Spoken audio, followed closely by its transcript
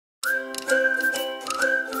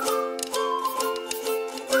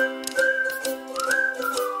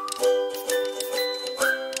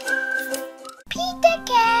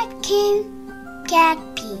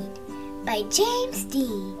by James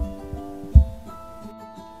Dean.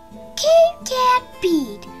 Cavecat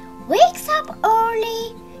Pete wakes up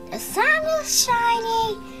early. The sun is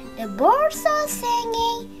shining. The birds are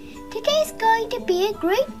singing. Today's going to be a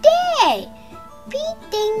great day, Pete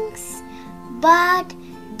thinks. But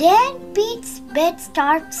then Pete's bed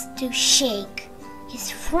starts to shake. His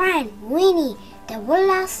friend Winnie, the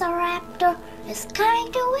velociraptor, is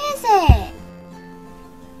coming to visit.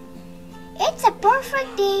 It's a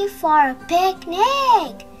perfect day for a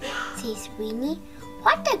picnic, says Winnie.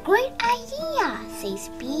 What a great idea, says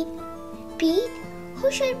Pete. Pete, who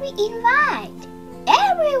should we invite?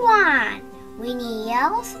 Everyone, Winnie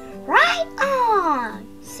yells. Right on,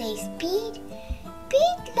 says Pete.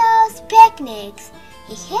 Pete loves picnics.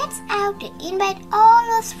 He heads out to invite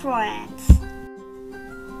all his friends.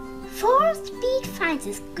 First, Pete finds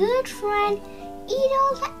his good friend,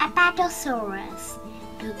 Aloud the Apatosaurus.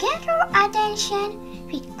 To get her attention,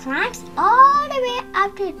 Pete climbs all the way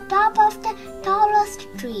up to the top of the tallest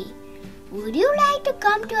tree. Would you like to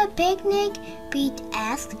come to a picnic? Pete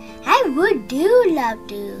asks. I would love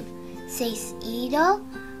to, says Aloud.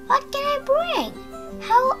 What can I bring?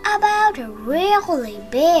 How about a really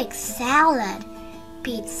big salad?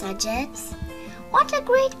 Pete suggests. What a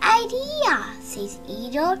great idea, says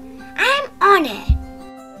Aloud. I'm on it.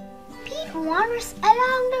 Pete wanders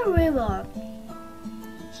along the river.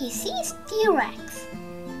 He sees T-Rex.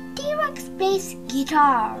 T-Rex plays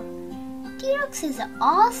guitar. T-Rex is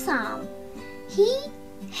awesome.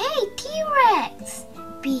 Hey T-Rex,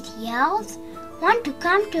 Pete yells. Want to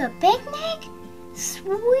come to a picnic?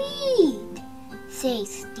 Sweet,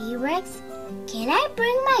 says T-Rex. Can I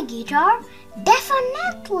bring my guitar?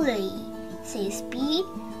 Definitely, says Pete.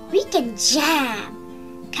 We can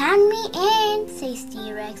jam. Count me in, says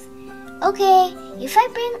T-Rex. Okay, if I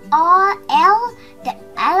bring L, the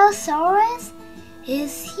Allosaurus,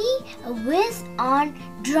 is he a whiz on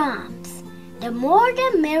drums? The more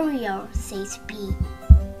the merrier, says Pete.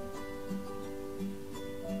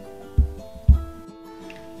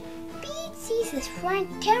 Pete sees his friend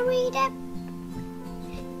Terry the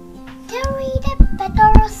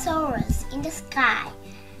Pterosaurus in the sky.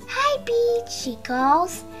 Hi Pete, she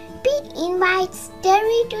calls. Pete invites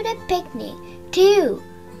Terry to the picnic too.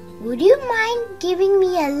 Would you mind giving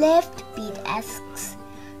me a lift? Pete asks.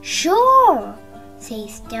 Sure,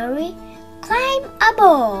 says Terry. Climb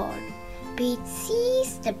aboard. Pete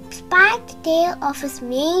sees the spiked tail of his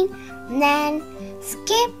mane and then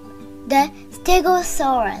Skip the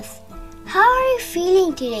Stegosaurus. How are you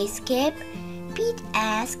feeling today, Skip? Pete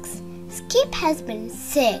asks. Skip has been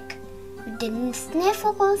sick. With the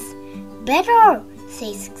sniffles. Better,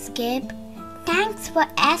 says Skip. Thanks for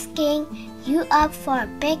asking. You up for a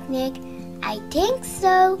picnic? I think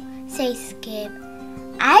so, says Skip.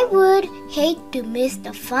 I would hate to miss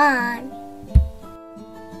the fun.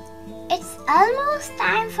 It's almost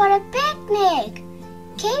time for a picnic.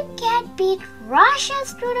 Cavecat Pete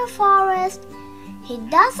rushes through the forest. He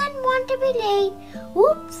doesn't want to be late.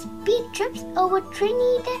 Whoops! Pete trips over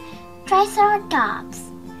Trini the Triceratops.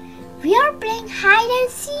 We are playing hide and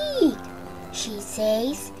seek, she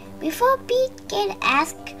says. Before Pete can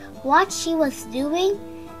ask what she was doing,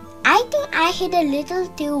 I think I hid a little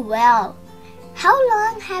too well. How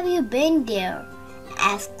long have you been there?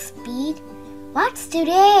 Asks Pete. What's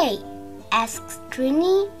today? Asks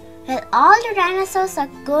Trini. Well, all the dinosaurs are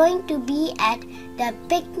going to be at the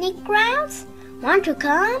picnic grounds. Want to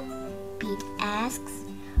come? Pete asks.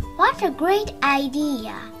 What a great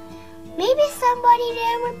idea. Maybe somebody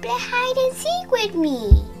there will play hide and seek with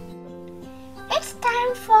me. It's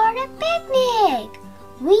time for the picnic.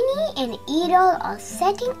 Winnie and Edel are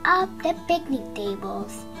setting up the picnic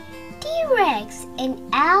tables. T-Rex and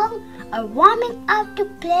Al are warming up to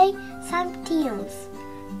play some tunes.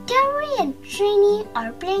 Terry and Trini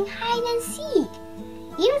are playing hide and seek.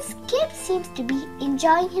 Even Skip seems to be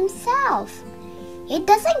enjoying himself. It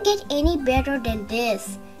doesn't get any better than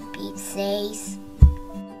this, Pete says.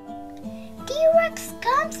 T-Rex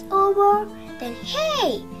comes over, then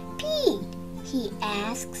hey, Pete, he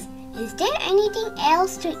asks, is there anything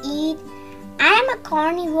else to eat? I am a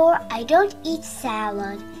carnivore, I don't eat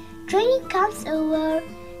salad. Trini comes over.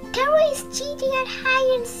 Terry is cheating at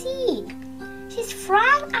hide and seek. She's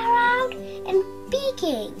flying around and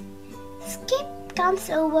peeking. Skip comes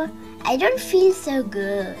over. I don't feel so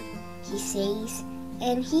good, he says,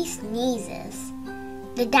 and he sneezes.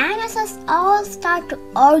 The dinosaurs all start to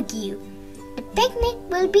argue. The picnic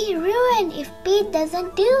will be ruined if Pete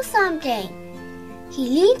doesn't do something. He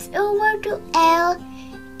leans over to Al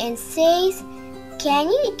and says, can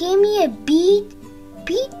you give me a beat?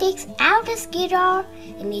 Pete takes out his guitar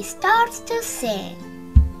and he starts to sing.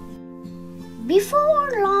 Before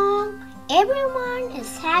long, everyone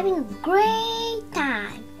is having a great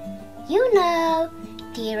time. You know,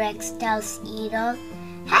 T-Rex tells Eagle,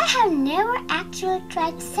 I have never actually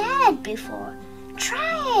tried salad before.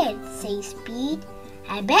 Try it, says Pete.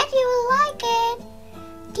 I bet you will like it.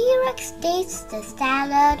 T-Rex tastes the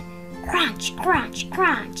salad. Crunch, crunch,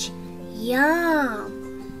 crunch.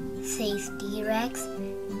 Yum, says T-Rex.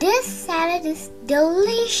 This salad is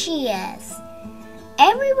delicious.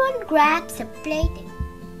 Everyone grabs a plate.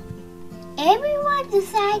 Everyone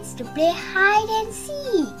decides to play hide and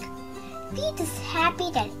seek. Pete is happy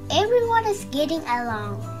that everyone is getting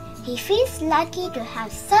along. He feels lucky to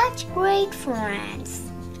have such great friends.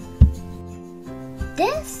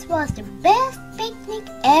 This was the best picnic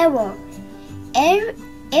ever.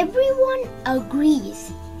 Everyone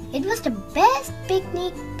agrees. It was the best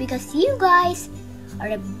picnic because you guys are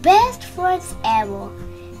the best friends ever.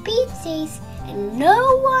 Pete says, and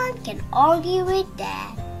no one can argue with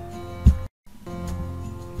that.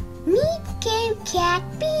 Meet Cavecat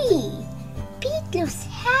Pete. Pete lives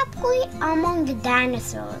happily among the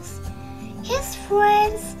dinosaurs. He's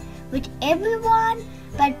friends with everyone,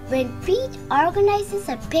 but when Pete organizes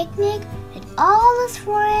a picnic with all his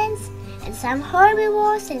friends and some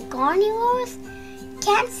herbivores and carnivores,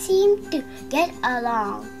 can't seem to get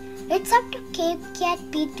along. It's up to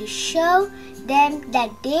Cavecat Pete to show them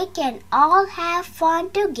that they can all have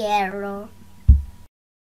fun together.